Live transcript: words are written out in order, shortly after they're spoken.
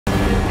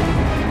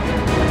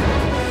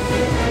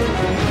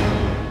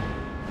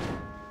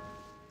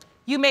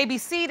You may be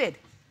seated.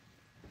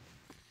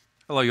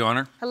 Hello, Your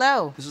Honor.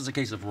 Hello. This is a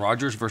case of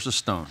Rogers versus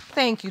Stone.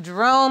 Thank you,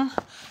 Jerome.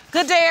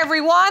 Good day,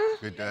 everyone.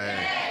 Good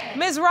day.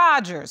 Ms.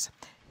 Rogers,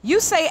 you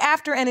say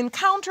after an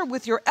encounter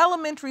with your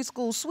elementary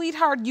school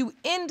sweetheart, you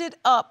ended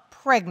up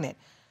pregnant.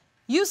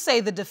 You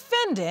say the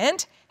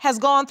defendant has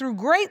gone through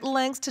great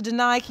lengths to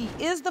deny he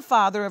is the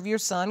father of your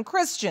son,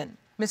 Christian.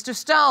 Mr.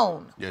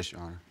 Stone. Yes, Your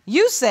Honor.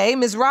 You say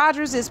Ms.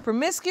 Rogers is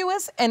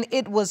promiscuous and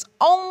it was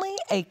only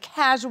a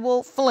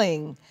casual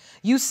fling.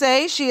 You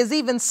say she has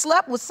even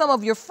slept with some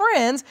of your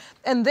friends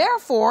and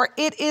therefore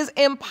it is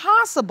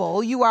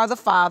impossible you are the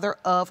father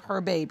of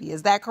her baby.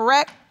 Is that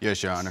correct?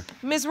 Yes, Your Honor.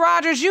 Ms.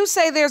 Rogers, you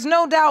say there's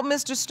no doubt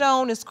Mr.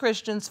 Stone is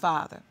Christian's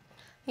father.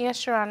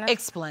 Yes, Your Honor.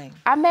 Explain.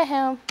 I met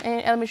him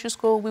in elementary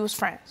school. We was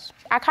friends.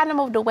 I kind of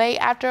moved away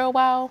after a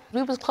while.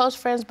 We was close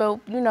friends, but,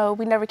 you know,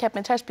 we never kept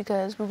in touch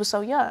because we were so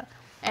young.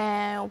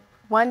 And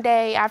one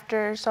day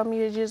after some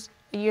years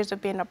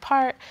of being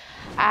apart,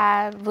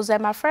 I was at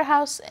my friend's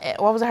house,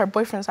 or I was at her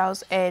boyfriend's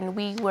house, and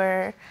we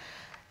were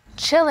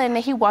chilling, and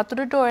he walked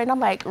through the door, and I'm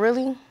like,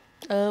 really?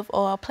 Of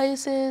all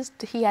places,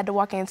 he had to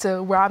walk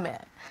into where I'm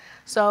at.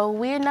 So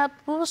we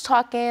was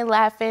talking,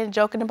 laughing,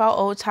 joking about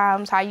old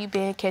times, how you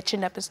been,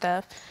 catching up and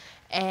stuff.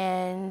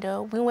 And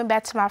we went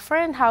back to my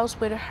friend's house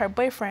with her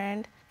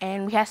boyfriend,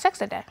 and we had sex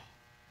that day.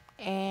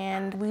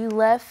 And we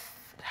left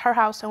her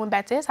house and went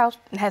back to his house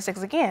and had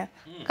sex again,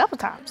 a couple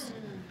times.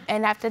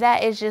 And after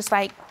that, it's just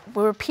like,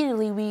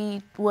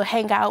 we would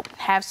hang out,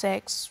 have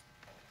sex,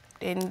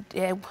 and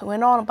it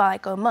went on about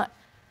like a month.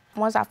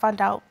 Once I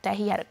found out that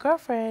he had a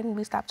girlfriend,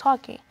 we stopped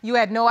talking. You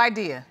had no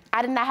idea?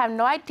 I did not have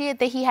no idea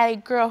that he had a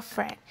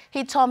girlfriend.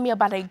 He told me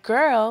about a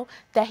girl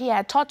that he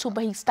had talked to,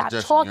 but he stopped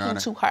talking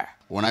to her.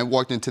 When I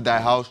walked into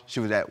that house, she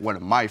was at one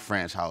of my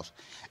friends' house.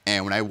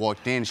 And when I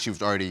walked in, she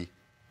was already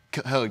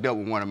hugged up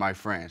with one of my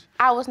friends.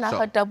 I was not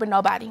hugged up with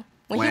nobody.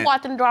 When he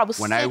walked in the door, I was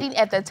sitting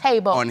at the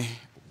table.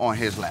 On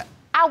his lap.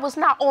 I was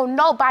not on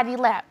nobody's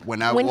lap.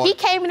 When he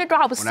came in the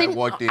door, I was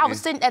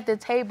sitting at the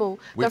table.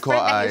 The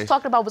friend that he was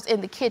talking about was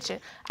in the kitchen.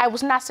 I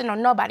was not sitting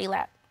on nobody's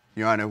lap.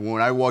 Your Honor,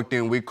 when I walked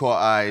in, we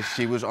caught eyes.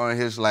 She was on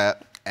his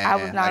lap. And I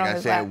was not on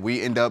his lap.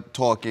 We ended up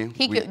talking.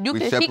 He can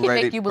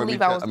make you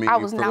believe I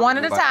was not. One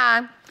at a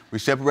time. We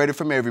separated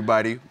from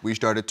everybody. We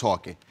started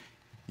talking.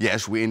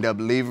 Yes, we ended up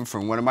leaving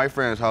from one of my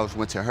friend's house,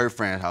 went to her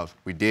friend's house.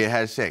 We did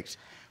have sex,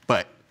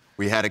 but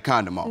we had a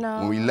condom on. No.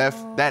 When we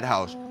left that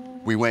house,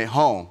 we went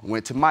home,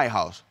 went to my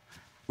house.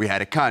 We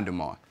had a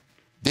condom on.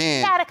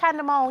 Then... We had a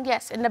condom on,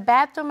 yes. In the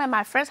bathroom at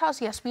my friend's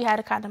house, yes, we had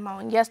a condom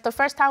on. Yes, the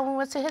first time we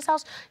went to his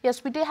house,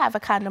 yes, we did have a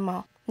condom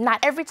on.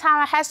 Not every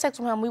time I had sex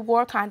with him, we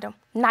wore a condom.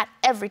 Not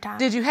every time.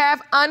 Did you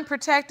have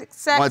unprotected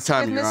sex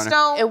with Ms.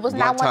 Stone? It was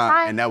not one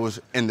time. And that was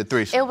in the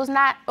threesome. It was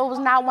not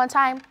one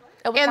time.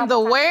 In the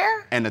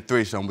where? In the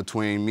threesome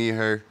between me,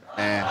 her,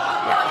 and...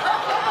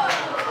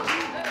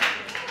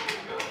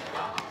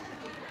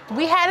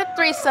 We had a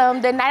threesome.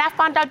 The night I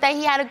found out that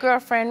he had a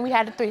girlfriend, we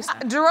had a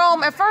threesome.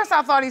 Jerome, at first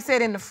I thought he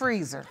said in the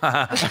freezer.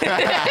 Then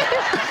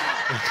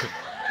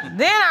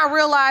I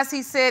realized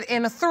he said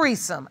in a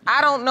threesome. I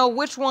don't know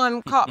which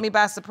one caught me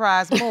by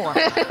surprise more.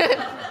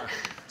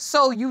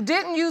 So you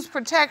didn't use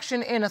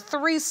protection in a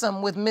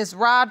threesome with Ms.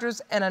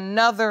 Rogers and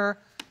another...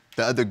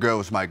 The other girl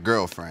was my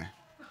girlfriend.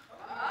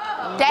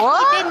 That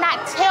he did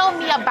not tell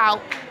me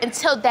about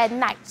until that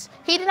night.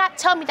 He did not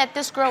tell me that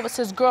this girl was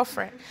his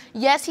girlfriend.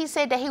 Yes, he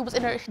said that he was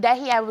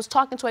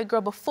talking to a girl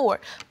before,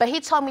 but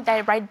he told me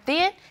that right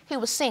then he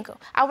was single.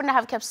 I would not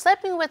have kept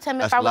sleeping with him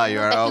if I knew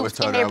that he was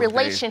in a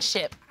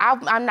relationship.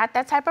 I'm not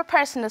that type of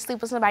person to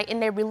sleep with somebody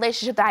in a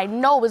relationship that I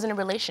know was in a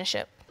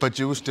relationship. But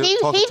you were still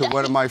talking to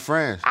one of my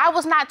friends. I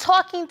was not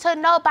talking to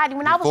nobody.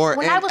 When I was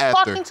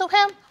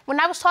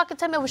talking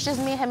to him, it was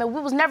just me and him, and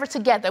we was never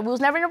together. We was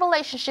never in a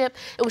relationship.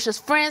 It was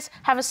just friends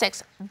having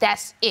sex.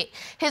 That's it.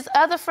 His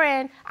other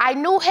friend, I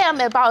knew him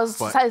about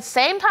the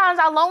same times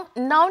I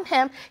known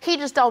him. He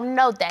just don't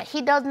know that.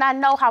 He does not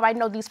know how I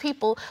know these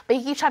people, but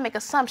he keeps trying to make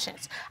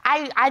assumptions.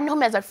 I knew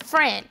him as a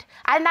friend.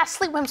 I did not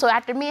sleep with him, so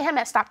after me and him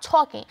had stopped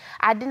talking,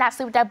 I did not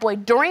sleep with that boy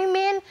during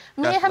me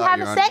and him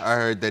having sex. I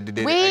heard that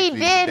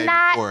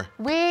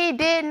we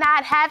did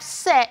not have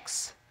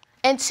sex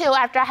until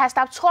after I had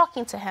stopped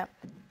talking to him.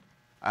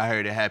 I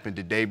heard it happened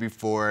the day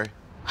before,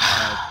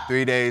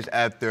 3 days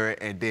after,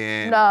 and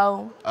then...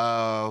 No.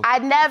 I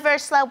never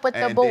slept with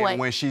the boy.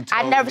 When she told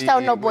I never slept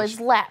on no boy's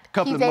lap.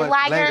 He's a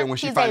liar.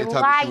 He's a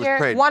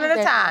liar. One at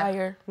a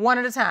time. One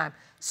at a time.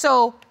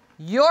 So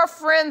your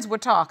friends were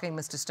talking,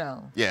 Mr.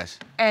 Stone. Yes.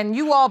 And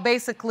you all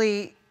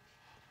basically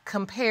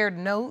compared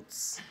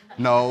notes?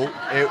 No.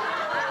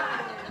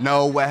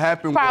 No, what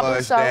happened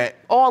was that...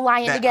 all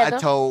lying together.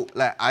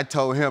 I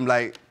told him,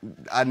 like,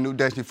 I knew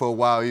Destiny for a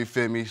while, you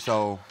feel me?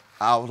 So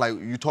I was like,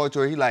 you talked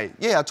to her? He like,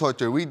 yeah, I talked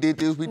to her. We did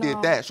this, we did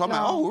that. So I'm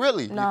like, oh,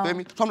 really? You feel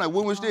me? So I'm like,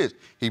 when was this?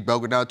 He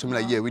broke it down to me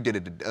like, yeah, we did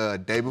it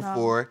the day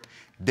before.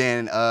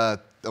 Then, I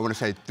want to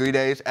say 3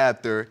 days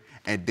after.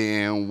 And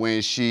then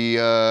when she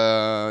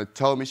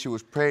told me she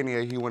was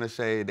pregnant, he want to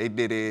say they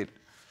did it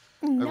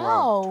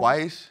No.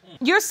 Twice?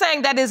 You're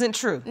saying that isn't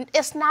true?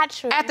 It's not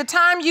true. At the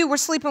time you were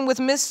sleeping with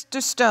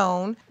Mr.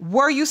 Stone,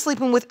 were you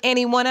sleeping with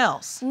anyone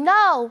else?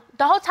 No.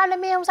 The whole time the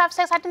man was having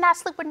sex, I did not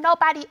sleep with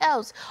nobody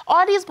else.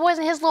 All these boys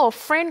in his little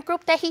friend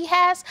group that he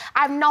has,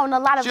 I've known a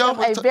lot of them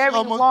a very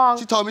long time.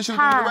 She told me she was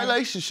in a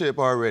relationship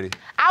already.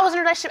 I was in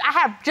a relationship. I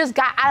had just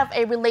got out of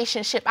a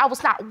relationship. I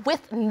was not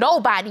with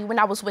nobody when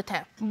I was with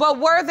him. But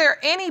were there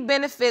any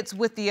benefits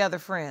with the other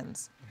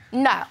friends?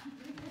 No.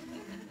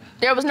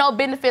 There was no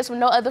benefits with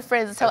no other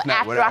friends until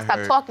after I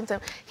stopped talking to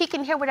him. He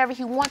can hear whatever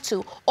he wants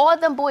to. All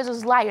them boys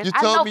was liars. You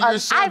told me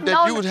yourself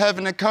that you was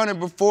having an encounter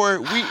before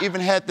we even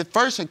had the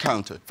first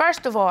encounter.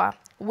 First of all,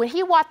 when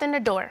he walked in the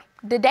door,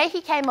 the day he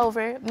came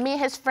over, me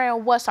and his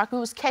friend was talking.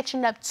 We was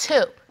catching up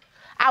too.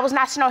 I was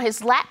not sitting on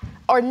his lap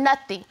or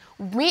nothing.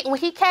 When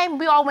he came,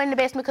 we all went in the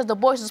basement because the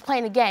boys was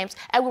playing the games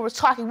and we were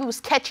talking, we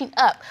was catching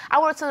up. I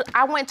went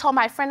and told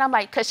my friend, I'm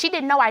like, cause she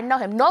didn't know I know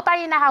him.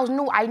 Nobody in the house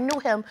knew I knew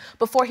him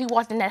before he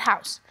walked in that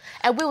house.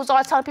 And we was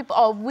all telling people,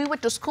 oh, we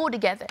went to school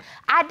together.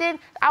 I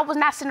was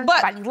not sitting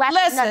with nobody,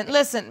 laughing.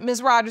 Listen,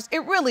 Ms. Rogers,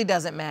 it really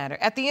doesn't matter.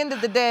 At the end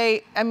of the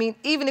day, I mean,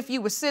 even if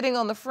you were sitting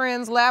on the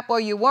friend's lap or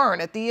you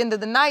weren't, at the end of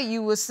the night,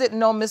 you were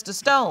sitting on Mr.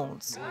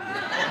 Stone's.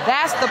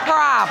 That's the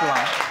problem.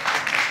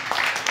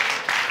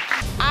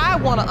 I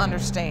want to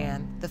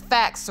understand the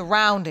facts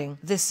surrounding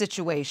this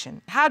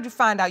situation. How'd you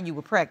find out you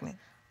were pregnant?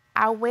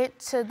 I went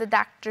to the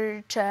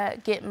doctor to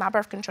get my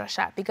birth control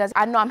shot because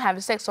I know I'm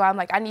having sex, so I'm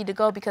like, I need to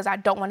go because I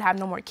don't want to have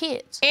no more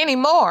kids. Any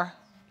more?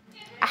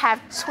 I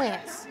have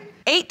twins.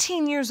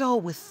 18 years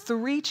old with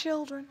 3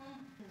 children?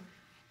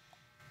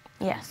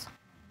 Yes.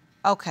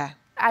 Okay.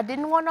 I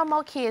didn't want no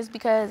more kids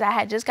because I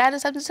had just gotten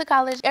accepted to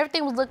college.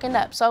 Everything was looking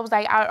up, so I was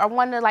like, I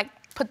wanted to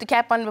put the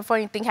cap on before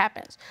anything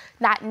happens,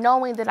 not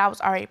knowing that I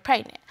was already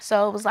pregnant.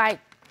 So it was like,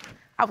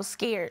 I was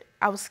scared.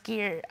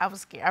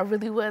 I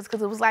really was,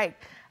 because it was like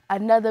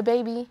another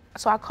baby.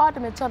 So I called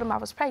him and told him I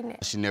was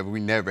pregnant. We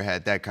never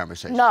had that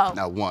conversation. No.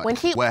 Not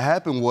once. What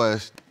happened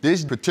was,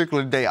 this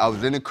particular day, I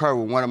was in the car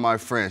with one of my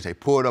friends. They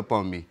pulled up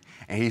on me,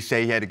 and he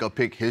said he had to go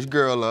pick his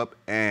girl up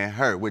and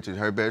her, which is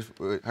her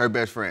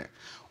best friend.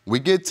 We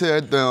get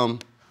to them,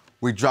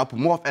 we drop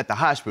them off at the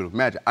hospital.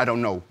 Imagine, I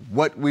don't know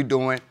what we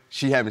doing.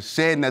 She haven't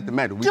said nothing.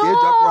 Matter. We did drop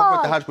her off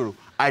at the hospital.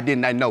 I did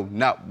not know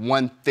not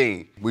one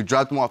thing. We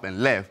dropped them off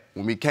and left.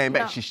 When we came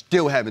back, she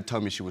still haven't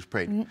told me she was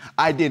pregnant.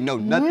 I didn't know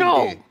nothing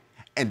then.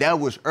 And that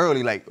was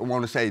early, like I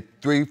want to say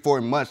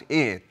 3-4 months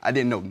in. I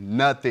didn't know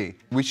nothing.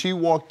 When she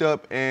walked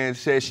up and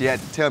said she had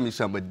to tell me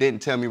something, but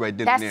didn't tell me right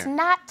then and there. That's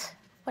not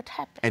what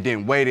happened. And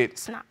then waited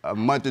a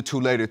month or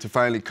 2 later to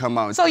finally come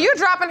out. So you're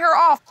dropping her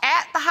off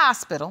at the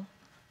hospital,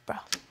 bro,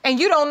 and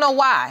you don't know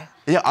why?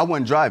 Yeah, I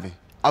wasn't driving.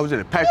 I was in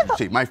the passenger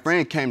seat. My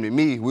friend came to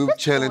me. We were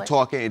chilling,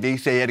 talking, and then he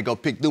said he had to go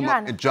pick them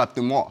up and drop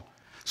them off.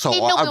 So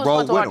I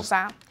rode with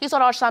him. He saw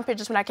the ultrasound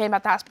pictures when I came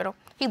out the hospital.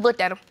 He looked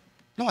at them.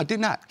 No, I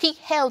did not. He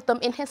held them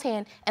in his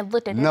hand and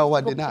looked at No,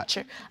 I did not.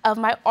 Picture of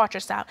my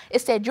ultrasound.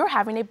 It said, "You're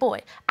having a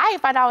boy." I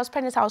didn't find out I was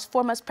pregnant until I was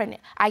 4 months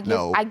pregnant. I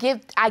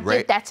give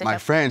that to him. My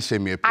friend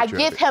sent me a picture. I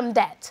give him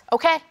that.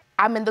 Okay.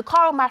 I'm in the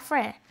car with my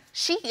friend.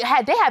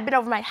 They had been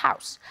over my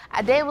house.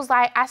 They was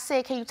like, I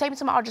said, "Can you take me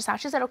to my ultrasound?"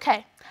 She said,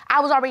 "Okay." I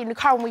was already in the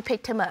car when we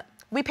picked him up.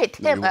 We picked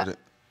him up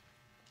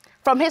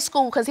from his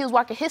school because he was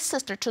walking his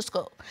sister to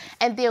school.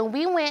 And then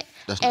we went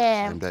to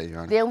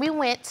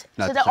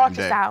the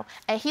ultrasound,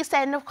 and he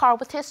sat in the car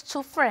with his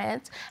 2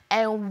 friends,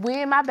 and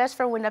me and my best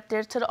friend went up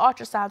there to the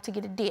ultrasound to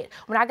get it did.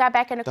 When I got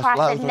back in the car,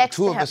 I sat next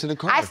to him.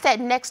 I sat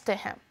next to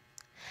him.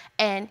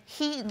 And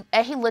he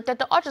looked at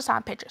the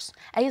ultrasound pictures,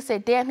 and he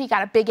said, "Damn, he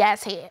got a big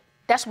ass head."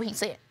 That's what he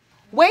said.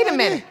 Wait a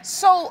minute.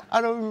 So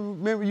I don't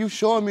remember you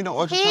showing me the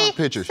ultrasound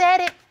pictures. He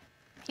said it.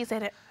 He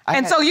said it.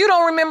 And so you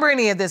don't remember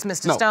any of this,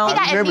 Mr. Stone? No,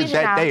 I remember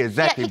that day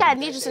exactly. He got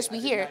amnesia since we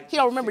here. He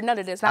don't remember none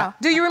of this now.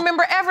 Do you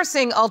remember ever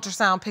seeing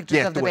ultrasound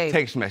pictures of the baby? Yeah, through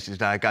a text message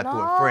that I got through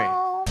a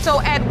friend.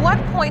 So at what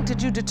point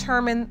did you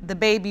determine the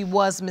baby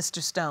was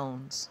Mr.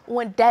 Stone's?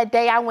 When that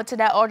day I went to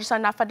that ultrasound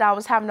and I found out I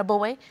was having a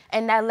boy,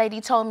 and that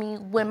lady told me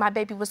when my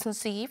baby was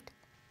conceived.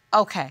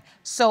 Okay,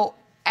 so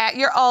at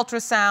your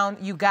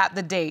ultrasound, you got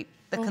the date,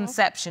 the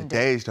conception date.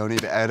 The days don't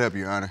even add up,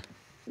 Your Honor.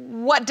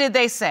 What did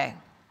they say?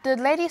 The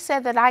lady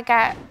said that I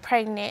got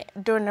pregnant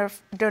during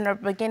the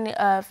beginning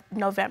of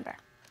November.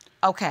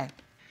 Okay.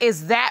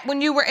 Is that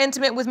when you were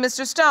intimate with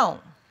Mr. Stone?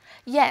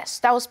 Yes,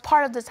 that was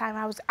part of the time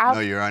I was out.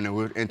 No, Your Honor,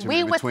 we were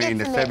intimate between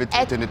the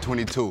 17th and the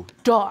 22th.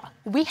 Dog.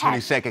 We had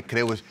 22nd, because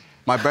it was,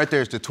 my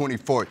birthday is the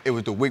 24th. It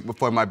was the week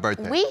before my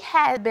birthday. We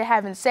had been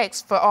having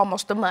sex for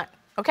almost a month.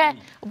 Okay?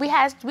 We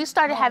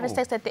started having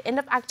sex at the end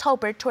of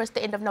October towards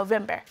the end of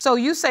November. So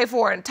you say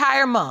for an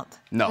entire month?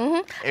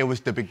 No. It was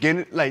the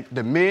beginning, like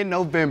the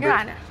mid-November. Your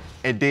Honor.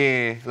 And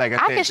then, like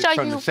I said,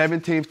 from the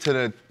 17th to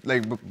the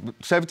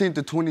 17th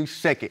to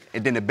 22nd,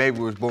 and then the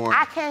baby was born.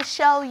 I can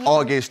show you.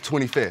 August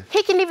 25th.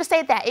 He can even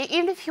say that.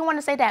 Even if you want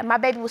to say that, my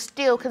baby was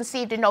still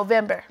conceived in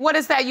November. What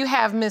is that you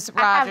have, Miss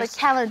Rogers? I have a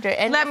calendar.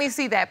 And let me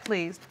see that,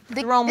 please.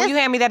 Jerome, will you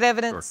hand me that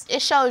evidence?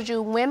 It shows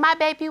you when my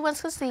baby was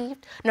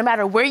conceived, no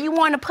matter where you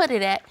want to put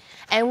it at,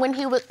 and when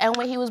he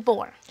was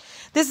born.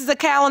 This is a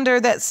calendar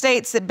that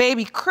states that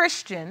baby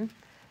Christian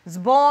was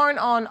born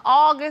on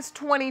August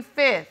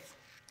 25th.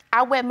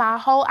 I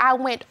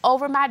went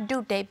over my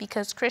due date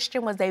because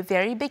Christian was a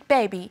very big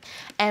baby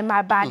and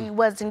my body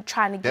wasn't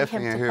trying to get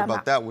him to come out. Definitely didn't hear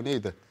about that one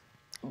either.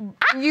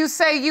 You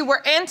say you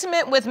were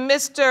intimate with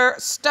Mr.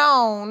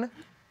 Stone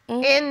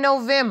in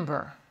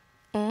November.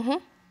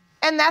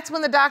 And that's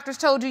when the doctors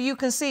told you you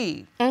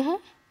conceived.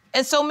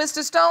 And so,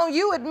 Mr. Stone,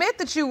 you admit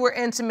that you were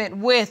intimate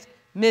with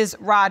Ms.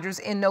 Rogers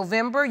in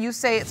November. You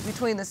say it's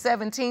between the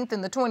 17th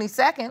and the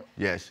 22nd.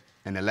 Yes,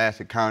 and the last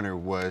encounter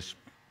was,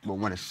 I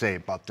want to say,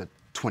 about the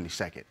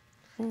 22nd.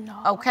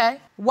 No. Okay.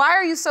 Why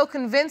are you so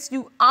convinced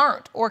you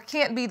aren't or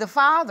can't be the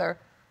father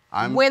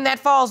when that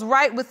falls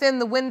right within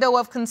the window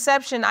of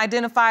conception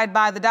identified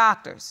by the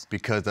doctors?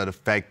 Because of the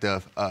fact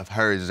of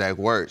her exact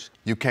words.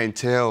 You can't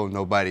tell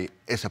nobody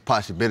it's a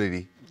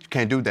possibility. You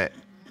can't do that.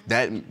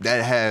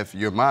 That have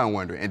your mind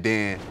wondering. And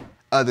then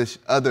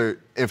other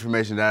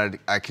information that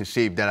I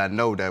conceived that I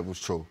know that was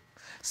true.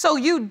 So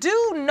you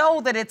do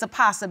know that it's a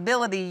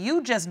possibility,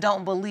 you just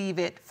don't believe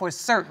it for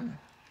certain.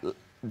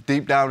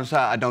 Deep down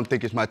inside, I don't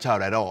think it's my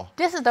child at all.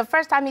 This is the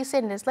first time he's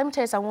saying this. Let me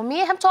tell you something. When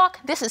me and him talk,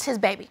 this is his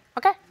baby,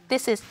 okay?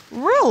 This is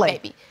Really?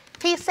 baby.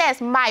 He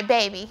says my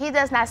baby. He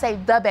does not say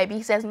the baby.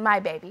 He says my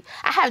baby.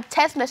 I have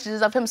text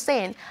messages of him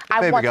saying,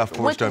 Baby got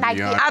forced on me,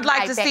 Your Honor. I'd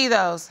like to see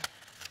those.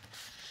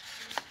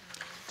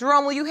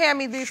 Jerome, will you hand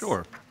me these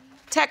Sure.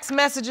 text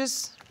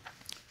messages?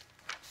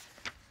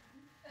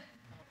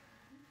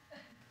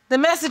 The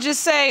messages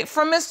say,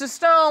 from Mr.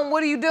 Stone,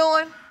 what are you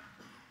doing?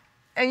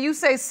 And you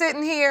say,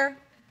 sitting here.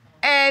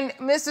 And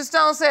Mr.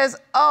 Stone says,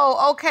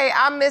 oh, okay,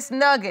 I miss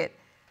Nugget.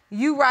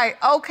 You write,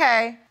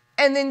 okay.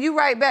 And then you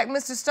write back,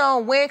 Mr.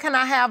 Stone, when can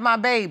I have my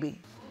baby?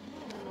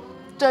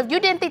 So if you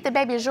didn't think the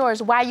baby is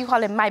yours, why are you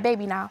calling my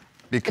baby now?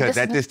 Because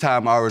at this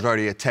time, I was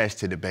already attached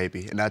to the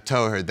baby, and I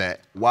told her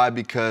that. Why?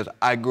 Because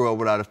I grew up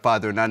without a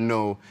father, and I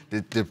know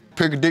that the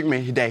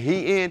predicament that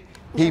he in,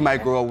 he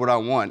might grow up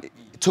without one,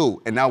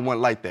 too, and I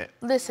wasn't like that.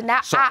 Listen,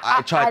 So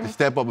I tried to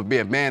step up and be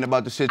a man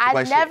about the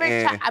situation.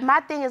 My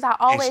thing is, I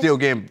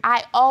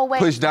always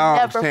pushed down,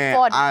 never saying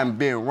fought I'm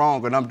being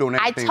wrong and I'm doing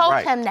everything right. right.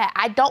 I told him that.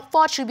 I don't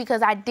fault you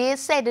because I did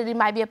say that it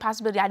might be a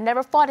possibility. I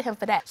never fought him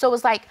for that. So it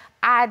was like,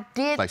 I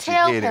did like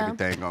tell she did him.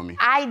 everything on me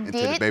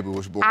until the baby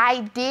was born. I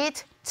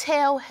did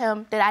tell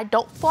him that I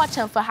don't fault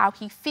him for how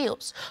he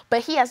feels.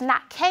 But he has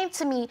not came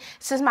to me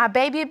since my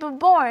baby had been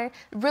born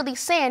really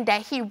saying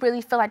that he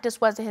really felt like this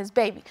wasn't his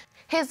baby.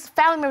 His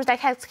family members that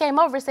came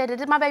over said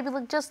that my baby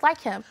looked just like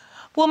him.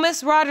 Well,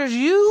 Miss Rogers,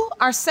 you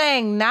are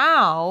saying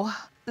now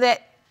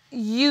that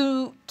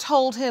you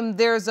told him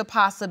there's a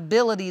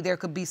possibility there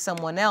could be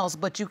someone else,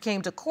 but you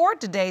came to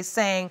court today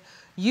saying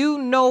you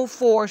know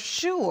for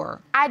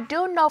sure. I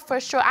do know for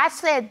sure. I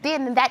said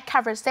then in that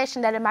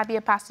conversation that it might be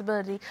a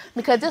possibility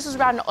because this was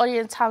around the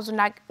audience times when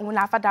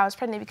I found out I was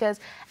pregnant because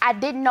I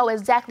didn't know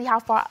exactly how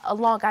far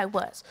along I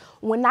was.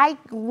 When I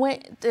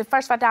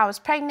first found out I was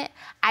pregnant,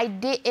 I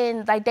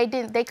didn't,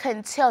 they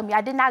couldn't tell me.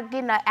 I did not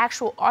get an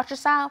actual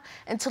ultrasound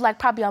until like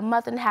probably a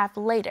month and a half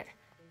later.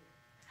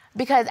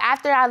 Because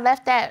after I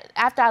left there,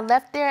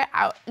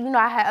 I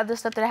had other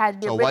stuff that I had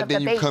to get rid of the baby. So why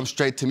didn't you come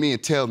straight to me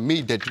and tell me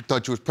that you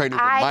thought you was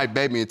pregnant with my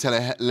baby instead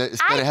of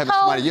having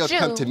somebody else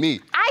come to me?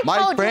 I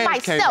told you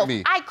myself.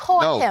 I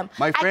called him.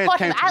 My friends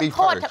came to me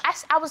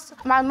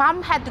first. My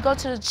mom had to go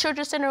to the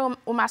children's center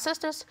with my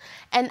sisters,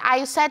 and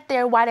I sat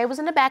there while they was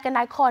in the back, and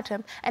I called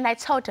him, and I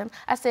told him,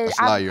 I said,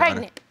 I'm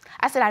pregnant.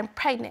 I said, I'm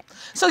pregnant.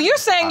 So you're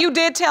saying you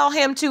did tell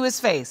him to his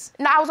face?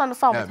 No, I was on the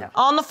phone with him.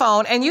 On the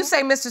phone, and you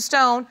say, Mr.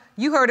 Stone,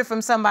 you heard it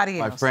from somebody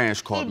else. My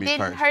friends called me first. He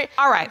didn't heard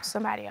All right.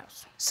 Somebody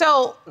else.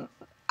 So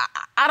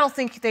I don't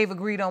think they've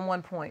agreed on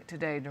one point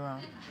today,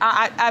 Jerome.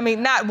 I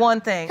mean, not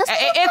one thing.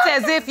 It's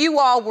as if you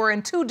all were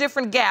in two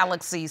different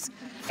galaxies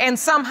and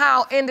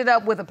somehow ended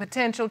up with a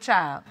potential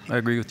child. I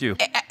agree with you.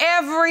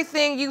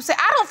 Everything you say,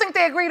 I don't think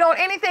they agreed on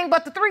anything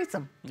but the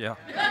threesome. Yeah,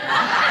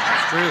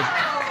 it's true.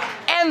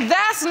 And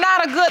that's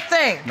not a good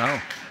thing. No.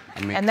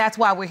 And that's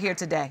why we're here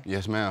today.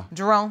 Yes, ma'am.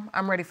 Jerome,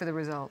 I'm ready for the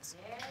results.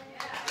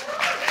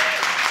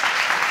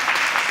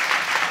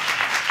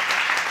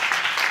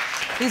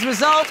 These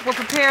results were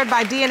prepared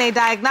by DNA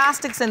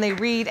Diagnostics, and they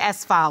read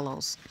as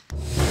follows.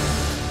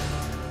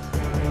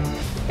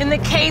 In the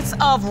case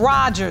of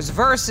Rogers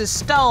versus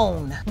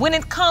Stone, when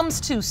it comes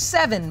to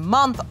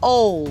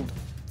 7-month-old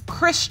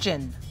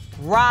Christian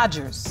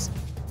Rogers,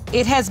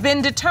 it has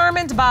been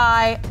determined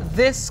by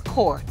this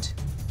court.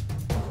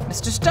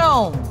 Mr.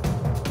 Stone,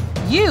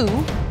 you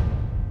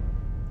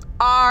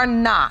are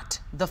not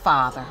the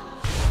father.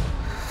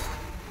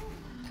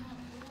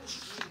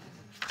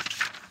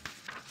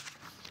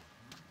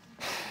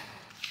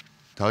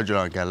 Told you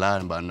I don't got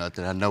lying about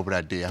nothing. I know what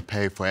I did. I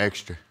paid for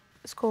extra.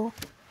 It's cool.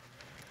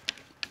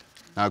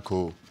 Not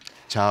cool.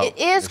 Child. It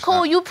is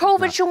cool. You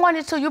proved what you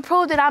wanted to. You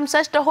proved that I'm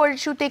such the whore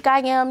that you think I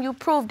am. You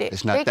proved it.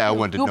 It's not that. I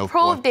wanted to know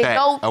for a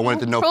fact. I wanted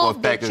to know for a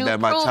fact is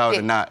that my child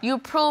or not. You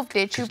proved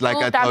it. You Just like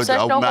proved I I'm told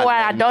such you, the whore.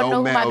 I don't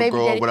know who my baby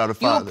daddy.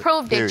 You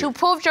proved it. You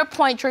proved your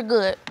point. You're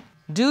good.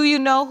 Do you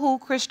know who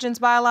Christian's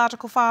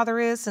biological father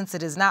is, since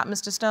it is not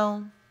Mr.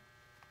 Stone?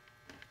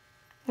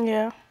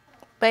 Yeah,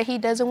 but he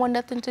doesn't want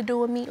nothing to do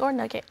with me or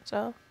Nugget,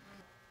 so.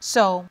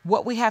 So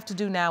what we have to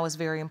do now is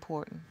very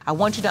important. I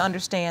want you to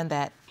understand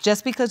that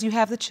just because you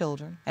have the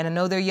children, and I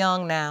know they're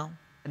young now,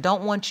 I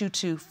don't want you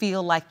to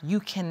feel like you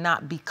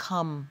cannot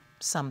become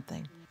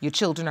something. Your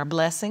children are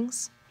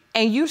blessings,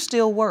 and you're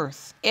still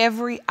worth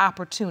every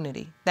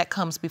opportunity that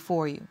comes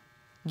before you.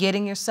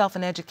 Getting yourself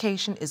an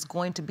education is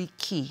going to be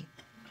key.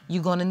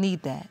 You're gonna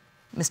need that.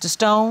 Mr.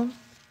 Stone,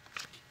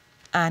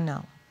 I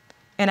know.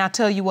 And I'll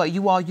tell you what,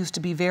 you all used to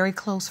be very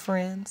close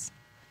friends.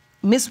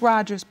 Miss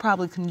Rogers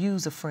probably can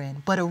use a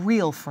friend, but a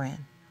real friend.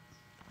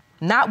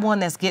 Not one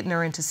that's getting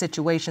her into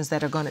situations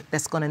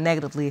that's gonna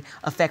negatively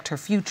affect her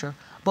future,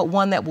 but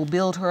one that will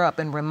build her up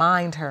and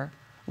remind her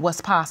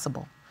what's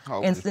possible.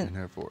 Always been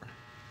here for her.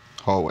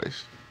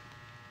 Always.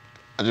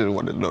 I just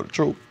wanted to know the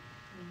truth.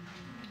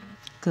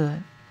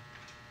 Good.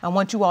 I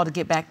want you all to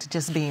get back to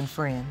just being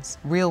friends,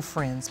 real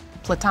friends,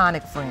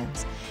 platonic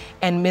friends.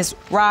 And Miss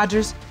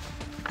Rogers,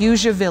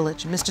 use your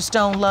village. Mr.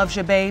 Stone loves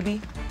your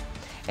baby,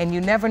 and you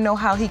never know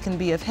how he can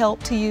be of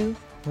help to you.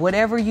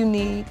 Whatever you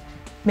need,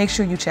 make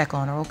sure you check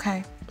on her,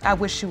 okay? I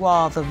wish you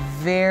all the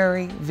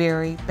very,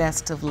 very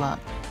best of luck.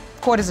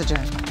 Court is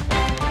adjourned.